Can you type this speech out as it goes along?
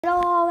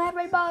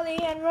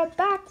everybody, and we're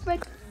back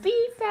with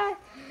FIFA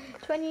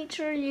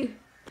 23.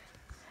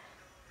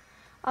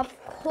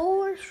 Of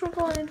course we're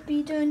going to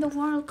be doing the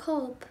World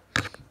Cup,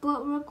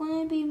 but we're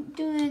going to be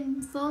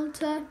doing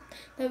Volta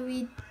that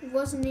we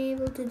wasn't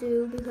able to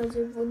do because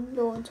it wouldn't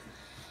load.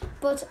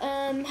 But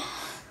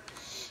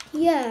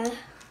yeah,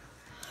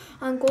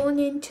 I'm going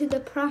into the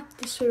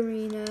practice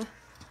arena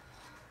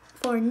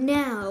for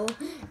now,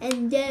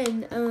 and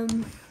then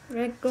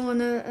we're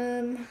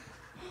gonna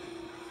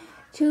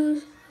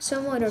choose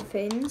some other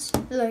things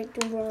like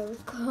the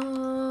World Cup,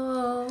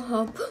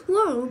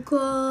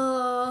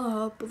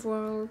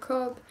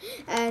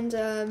 and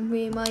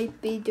we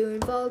might be doing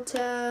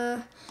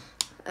Volta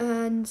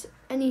and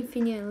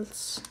anything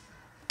else.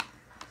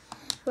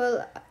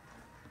 Well,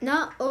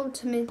 not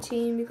Ultimate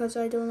Team because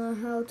I don't know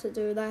how to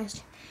do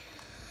that.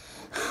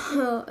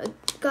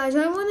 Guys,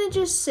 I want to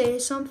just say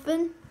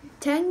something.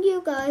 Thank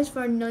you guys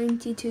for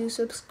 92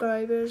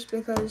 subscribers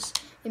because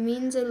it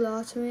means a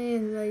lot to me,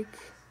 and like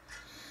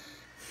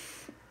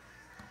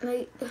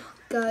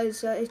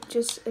guys, I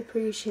just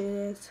appreciate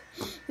it.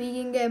 We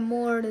can get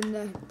more than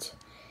that.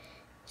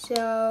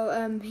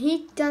 So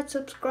hit that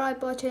subscribe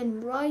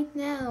button right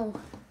now,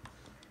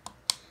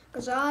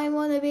 because I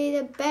want to be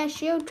the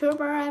best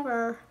YouTuber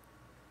ever.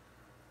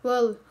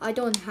 Well, I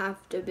don't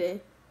have to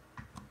be.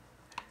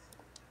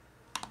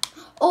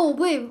 Oh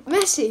wait,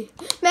 Messi!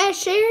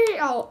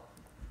 Oh,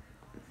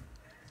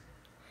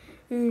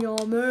 no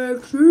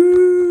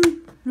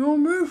Messi! No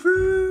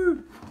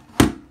Messi!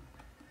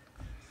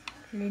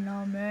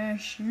 Lina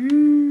Messi,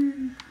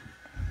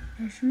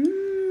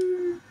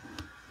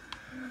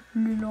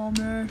 Lina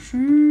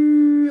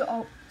Messi.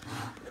 Oh,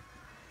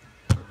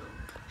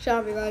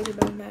 sorry guys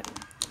about that.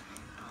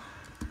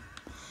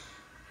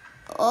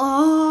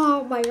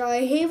 Oh my god,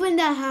 I hate when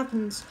that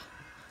happens.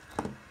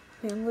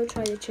 Okay, I'm gonna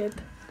try the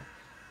chip.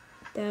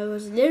 That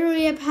was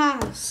literally a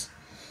pass.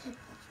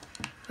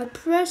 I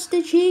pressed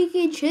the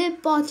cheeky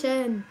chip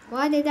button.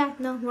 Why did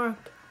that not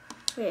work?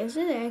 Wait, is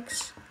it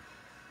X?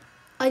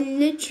 I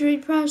literally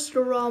pressed the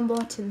wrong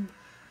button.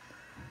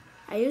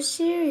 Are you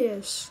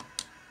serious?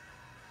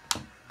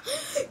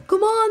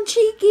 Come on,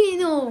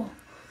 Chiquino!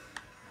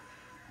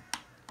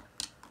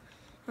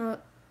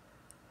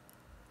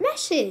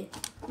 Messi!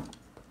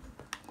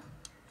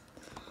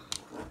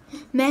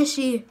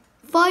 Messi,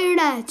 fire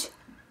that!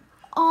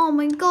 Oh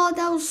my god,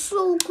 that was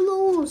so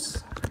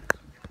close!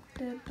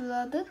 The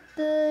blood of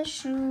the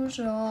shoes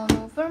all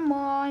over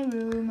my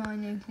room, I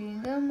need to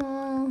clean them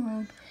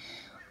up.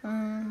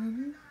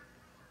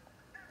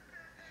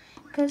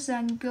 Cause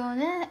I'm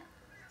gonna.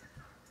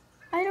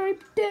 I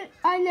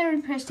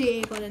literally pressed the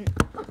A button.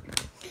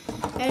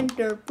 And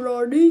the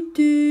bloody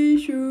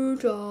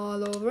tissues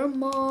all over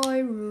my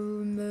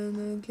room,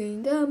 and I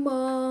clean them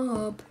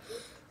up.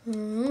 Cause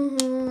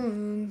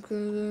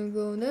I'm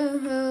gonna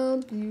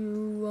help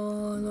you.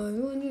 All I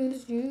want you to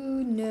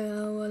do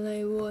now, all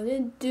I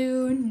wanna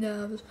do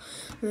now is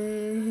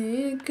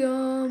make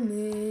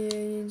me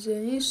and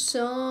say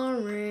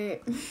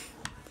sorry.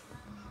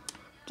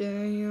 Do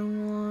you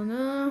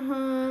wanna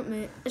hurt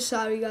me?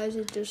 Sorry guys,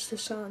 it's just a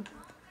song.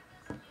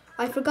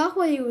 I forgot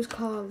what he was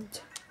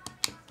called.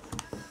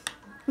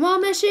 Come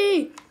on,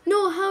 Messi!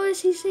 No, how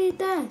has he said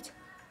that?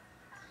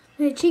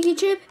 Hey, cheeky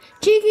trip him!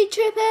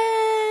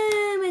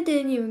 I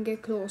didn't even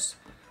get close.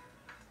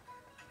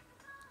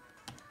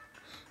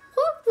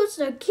 What was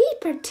the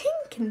keeper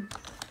thinking?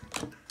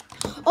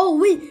 Oh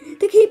wait,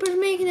 the keeper's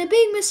making a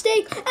big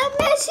mistake, and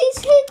Messi's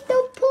hit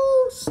the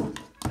post.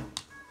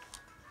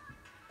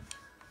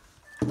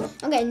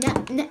 Okay, now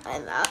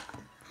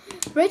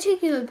we're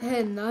taking a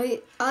pen.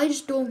 I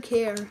just don't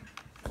care.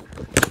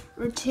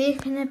 We're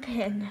taking a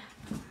pen.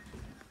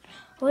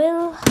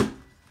 Will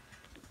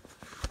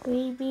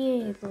we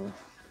be able?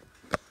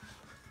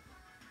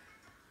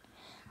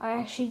 I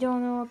actually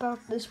don't know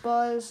about this,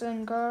 boys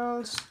and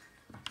girls.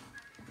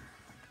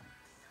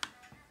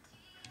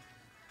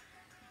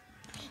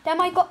 That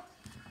might go.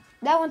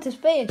 That went to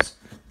space.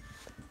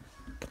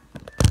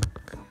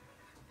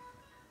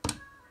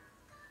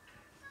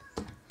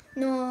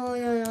 No.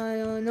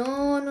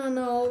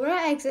 We're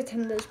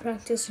exiting this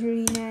practice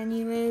arena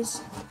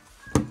anyways.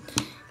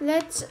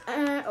 Let's,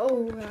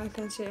 oh, I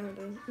can't say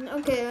anything.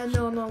 Okay,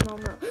 no.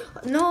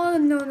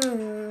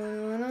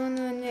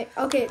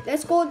 Okay,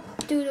 let's go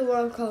do the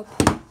World Cup.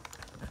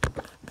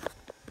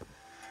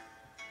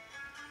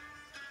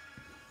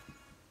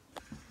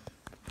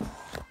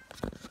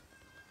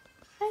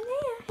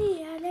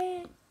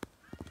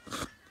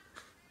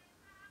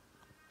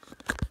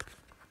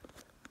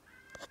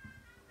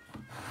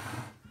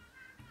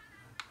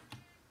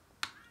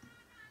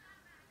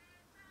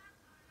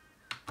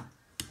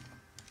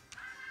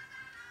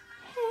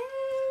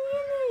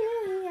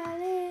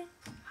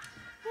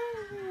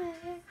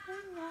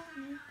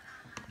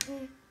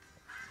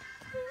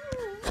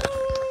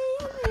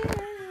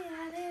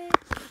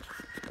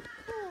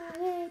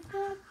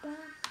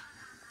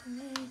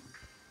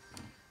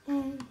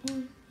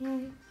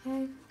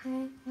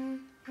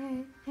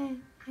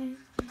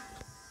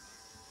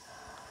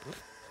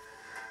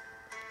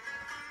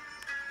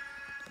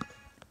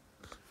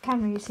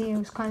 Can't really see, it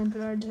was kind of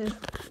blurred to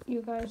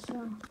you guys,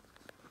 so.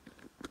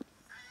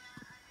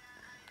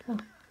 Oh.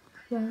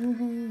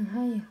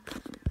 Yeah.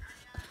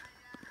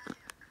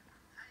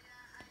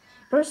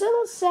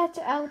 Brazil set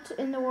out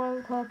in the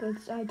World Cup,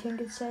 I think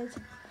it says.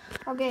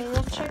 Okay,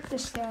 let's check the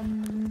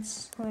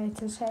scans.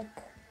 Wait a sec.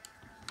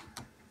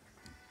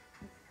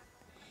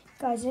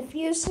 Guys, if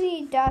you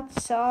see that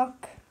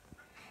sock,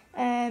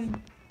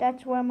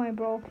 that's where my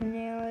broken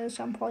nail is.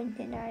 I'm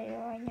pointing at it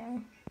right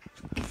now.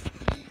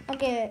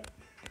 Okay.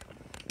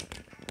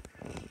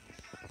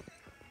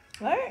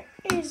 Where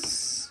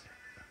is...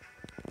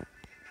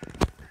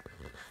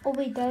 Oh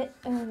wait, that...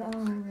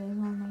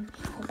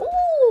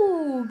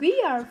 Oh,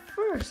 we are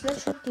first.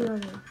 Let's check the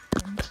other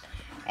ones.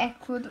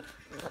 Ecuador.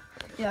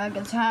 Yeah,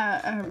 guitar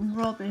are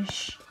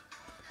rubbish.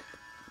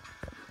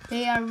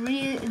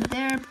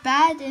 They're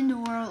bad in the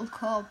World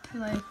Cup.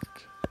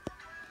 Like,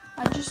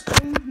 I just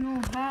don't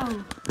know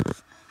how.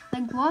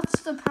 Like,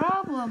 what's the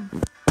problem?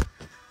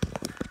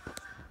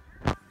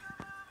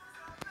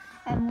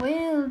 And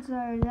Wales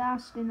are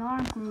last in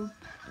our group.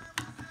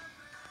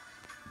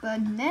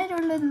 But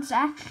Netherlands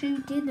actually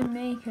didn't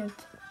make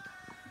it.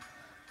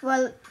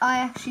 Well, I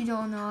actually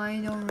don't know. I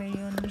don't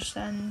really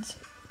understand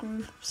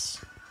groups.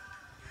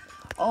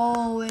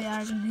 Oh, we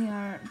actually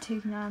are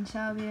taking on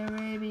Saudi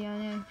Arabia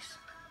next.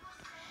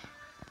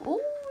 Oh,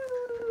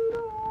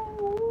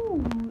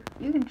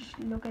 you can just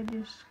look at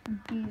these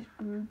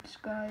groups,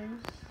 guys.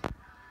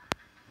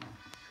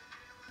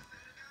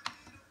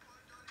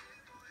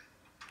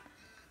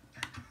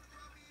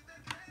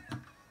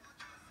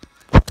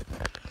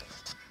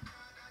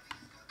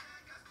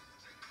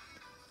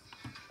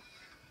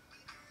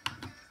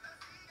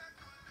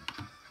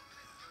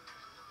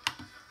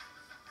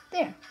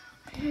 There.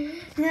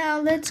 Now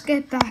let's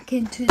get back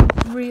into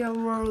the real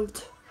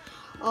world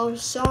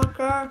of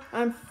soccer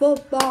and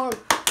football.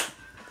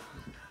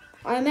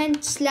 I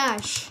meant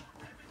slash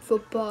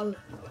football.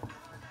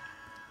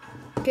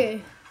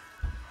 Okay.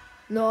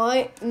 No,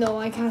 I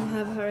can't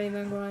have Harry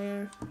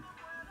Maguire.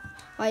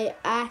 I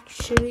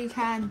actually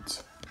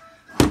can't.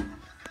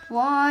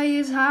 Why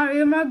is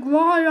Harry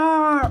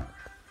Maguire?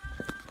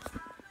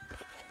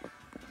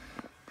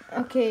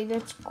 Okay,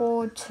 let's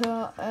go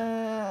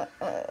to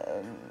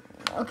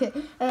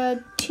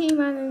team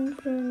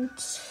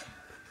management.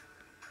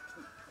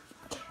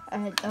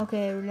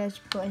 Okay, let's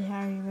put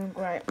Harry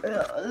Maguire.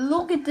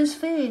 Look at this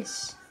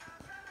face.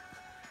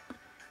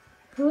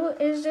 Who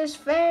is this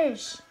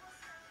face?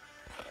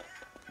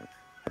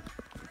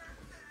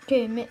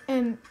 Okay,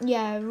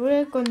 yeah,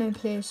 we're gonna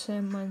place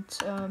him with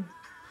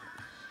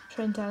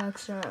Trent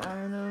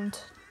Alexander-Arnold.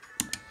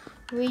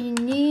 We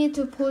need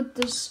to put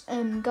this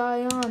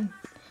guy on.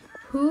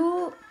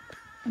 Who?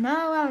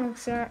 Now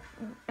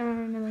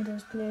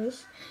Alexander-Arnold's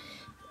place.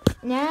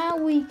 Now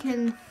we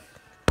can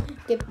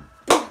get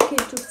back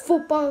into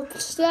football /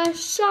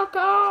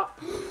 soccer.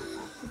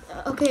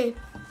 Okay.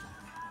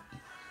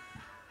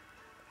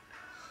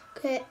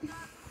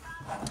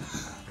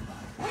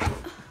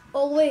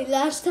 Oh wait,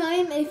 last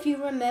time, if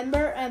you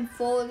remember,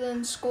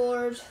 Foden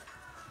scored,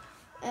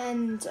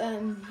 and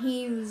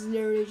he was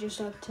literally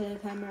just up to the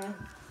camera.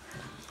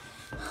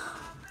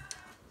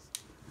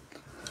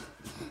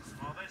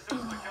 Well, this is the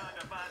kind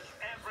of match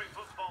every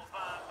football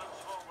fan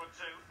looks forward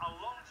to. A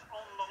lot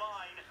on the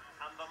line,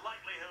 and the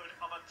likelihood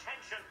of a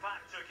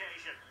tension-packed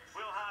occasion.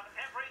 We'll have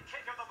every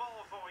kick of the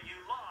ball for you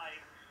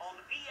live on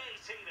EA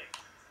TV.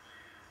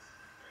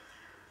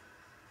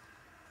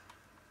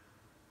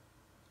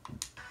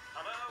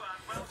 Hello and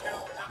welcome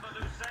to the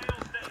Lusail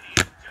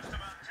Stadium, just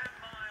about 10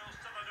 miles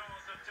to the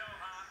north of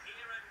Doha,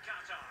 here in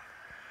Qatar.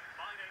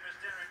 My name is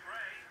Derek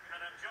Ray, and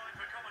I'm joined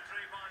for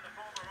commentary by the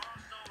former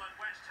Arsenal and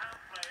West Ham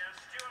player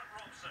Stuart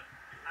Robson.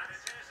 And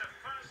it is a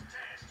first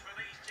test for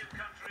these two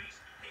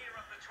countries here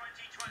at the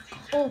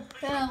 2022. Oh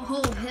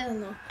hell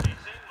no.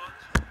 It's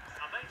England,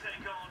 and they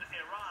take on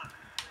Iran.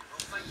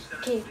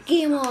 Okay,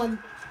 game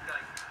on.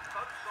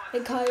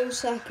 Bukayo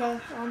Saka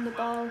on the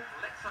ball.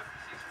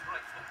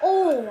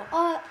 Oh,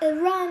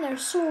 Iran are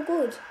so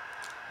good.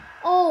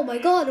 Oh my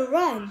god,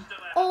 Iran.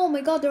 Oh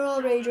my god, they're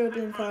already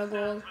dribbling for a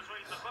goal.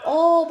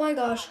 Oh my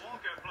gosh.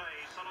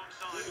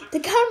 The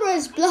camera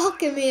is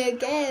blocking me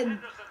again.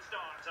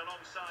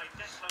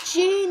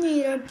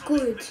 Genie, they're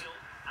good.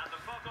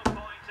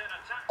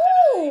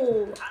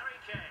 Oh!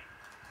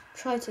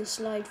 Try to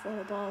slide for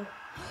the ball.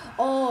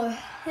 Oh,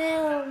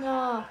 hell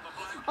no.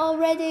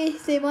 Already,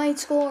 they might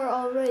score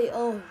already.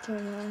 Oh,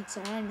 that's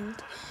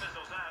Arnold.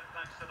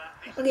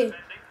 Okay.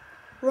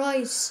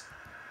 Rice.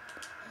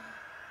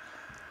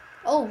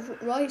 Oh,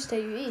 rice that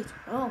you eat.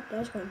 Oh,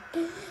 that's good.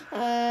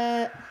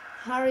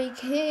 Harry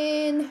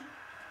Kane.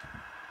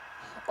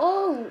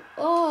 Oh,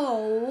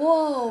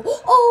 whoa.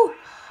 Oh,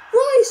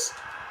 Rice.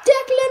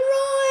 Declan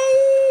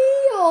Rice.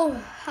 Oh,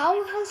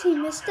 how has he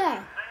missed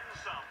that?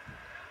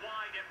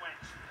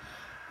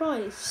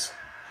 Rice.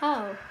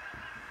 How?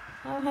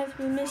 How have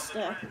we missed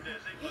that?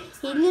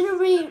 He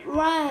literally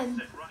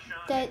ran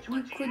that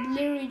you could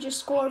literally just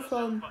score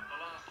from.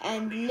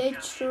 And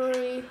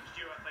literally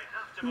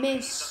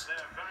missed.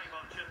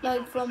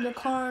 like from the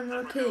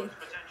corner kick.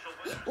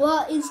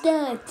 What is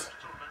that?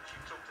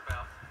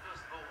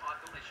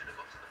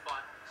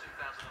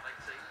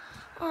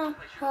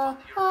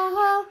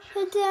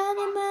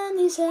 Danny Man,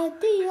 he said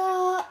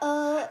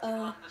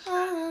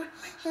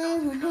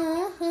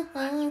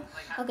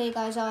Okay,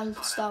 guys, I'll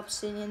stop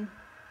singing.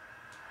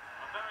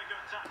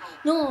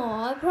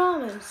 No, I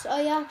promise,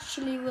 I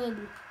actually will.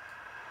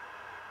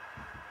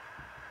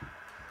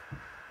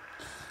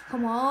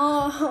 Come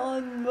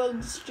on,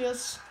 let's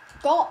just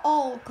go.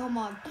 Oh, come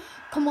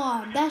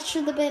on, that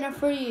should have been a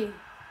free.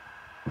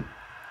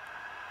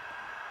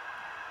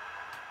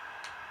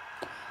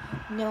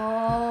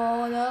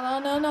 No.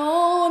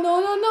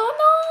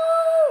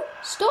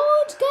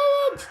 Stones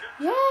get it.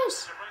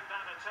 Yes.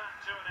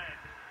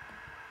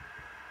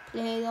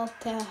 Play it up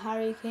to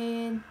Harry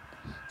Kane.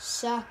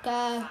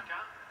 Saka.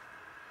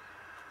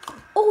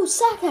 Oh,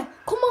 Saka.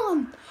 Come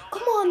on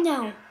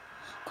now.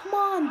 Come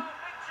on.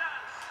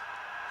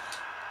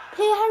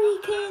 Play Harry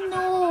Kane.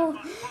 No.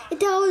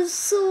 That was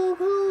so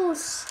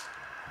close.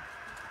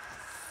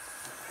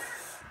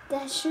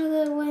 That should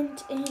have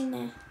went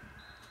in.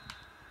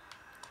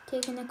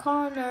 Taking the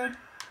corner.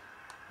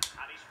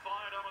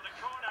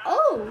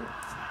 Oh,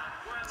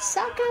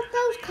 Saka,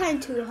 that was kind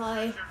of too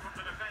high.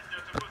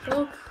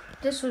 Look,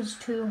 this was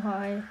too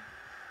high.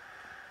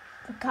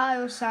 The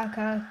Kyle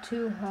Saka,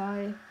 too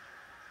high.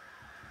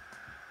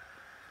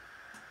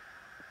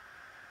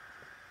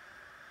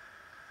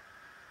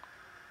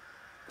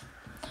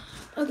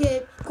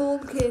 Okay, goal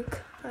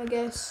kick, I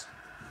guess.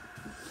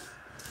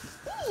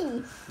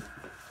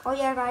 Oh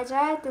yeah, guys,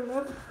 I had the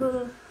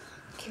Liverpool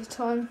kick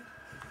on.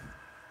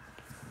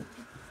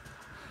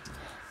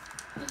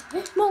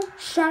 Mo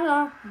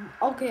Salah.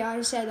 Okay,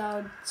 I said I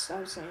would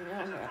stop saying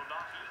that. Okay.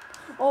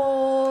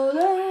 Oh,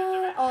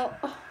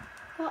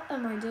 what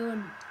am I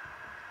doing?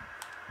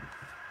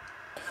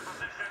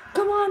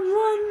 Come on,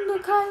 run,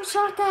 Kyle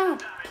Saka.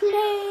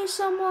 Play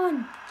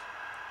someone.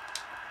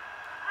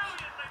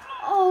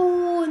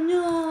 Oh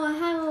no,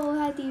 how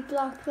had he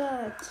blocked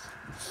that?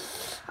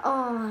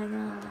 Oh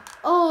no.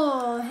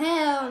 Oh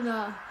hell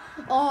no.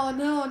 Oh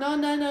no.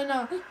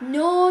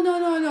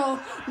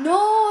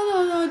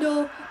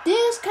 No.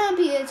 This can't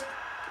be it.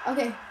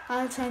 Okay,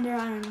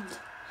 Alexander-Arnold.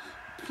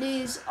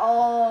 Please.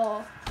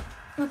 Oh.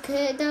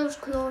 Okay, that was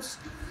close.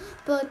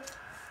 But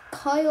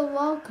Kyle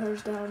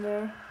Walker's down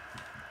there.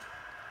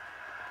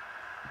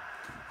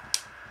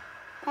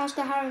 Pass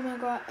to Harry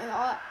Maguire.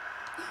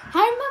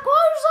 Harry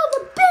Maguire's on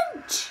the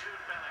bench!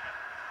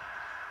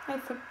 I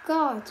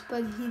forgot,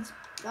 but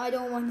I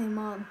don't want him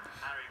on.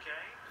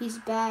 He's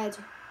bad.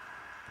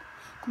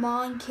 Come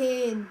on,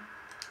 Kane.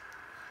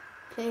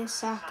 Play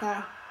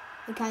Saka.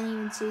 I can't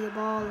even see the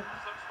ball.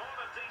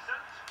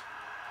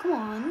 Come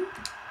on.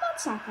 Not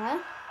Saka.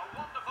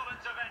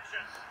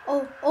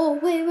 Oh,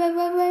 wait.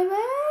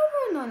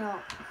 No.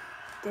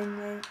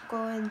 Didn't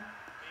go in.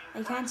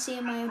 I can't see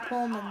my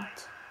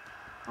opponent.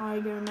 Or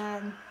your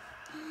man.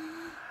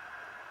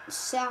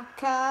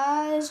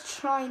 Saka is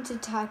trying to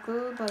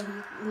tackle, but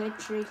he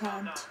literally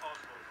can't.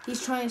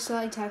 He's trying to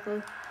slide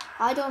tackle.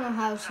 I don't know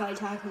how to slide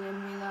tackle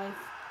in real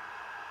life.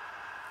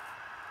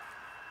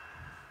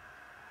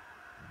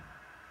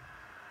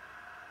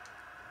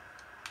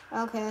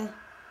 Okay.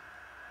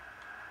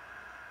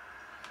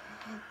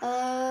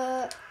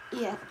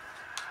 Yeah.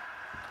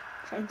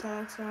 Trent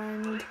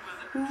Alexander-Arnold.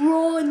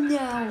 Run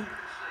now.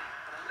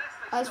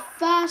 As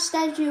fast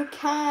as you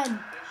can.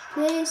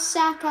 Play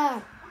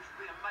Saka.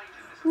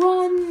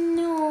 Run.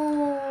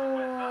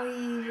 No.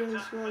 He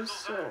just was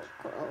so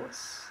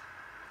close.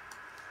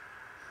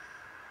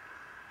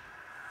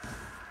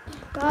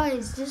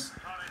 Guys, this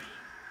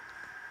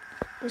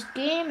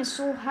game is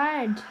so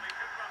hard.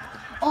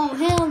 Oh,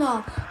 hell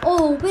no.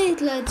 Oh, wait,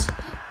 lads.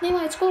 They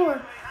might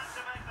score.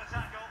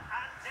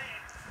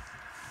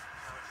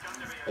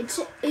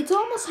 It's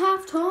almost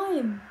half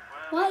time.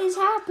 What is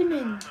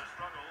happening?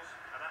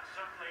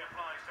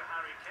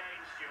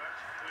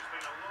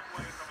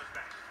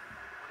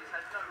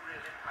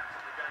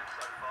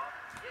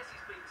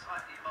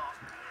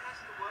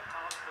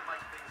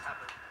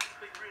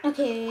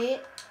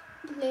 Okay,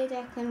 play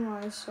Declan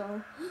Rice,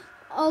 so.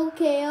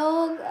 Okay,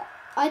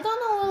 I don't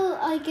know will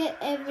I get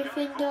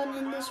everything done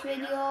in this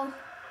video.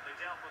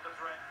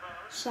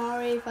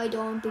 Sorry if I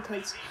don't,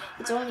 because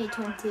it's only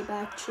 20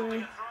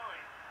 battery.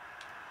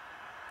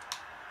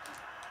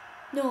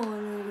 No.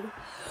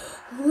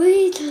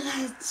 Wait,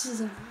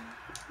 lads.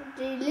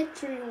 They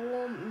literally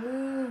won't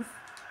move.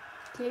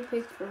 Play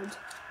Pickford.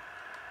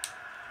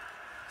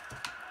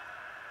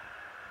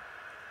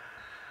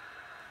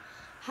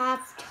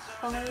 Half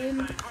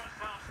time.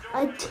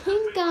 I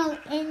think I'll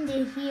end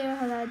it here,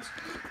 lads.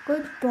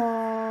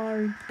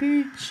 Goodbye.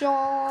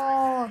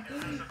 Pizza.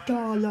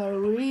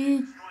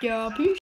 Dollarita. Peace.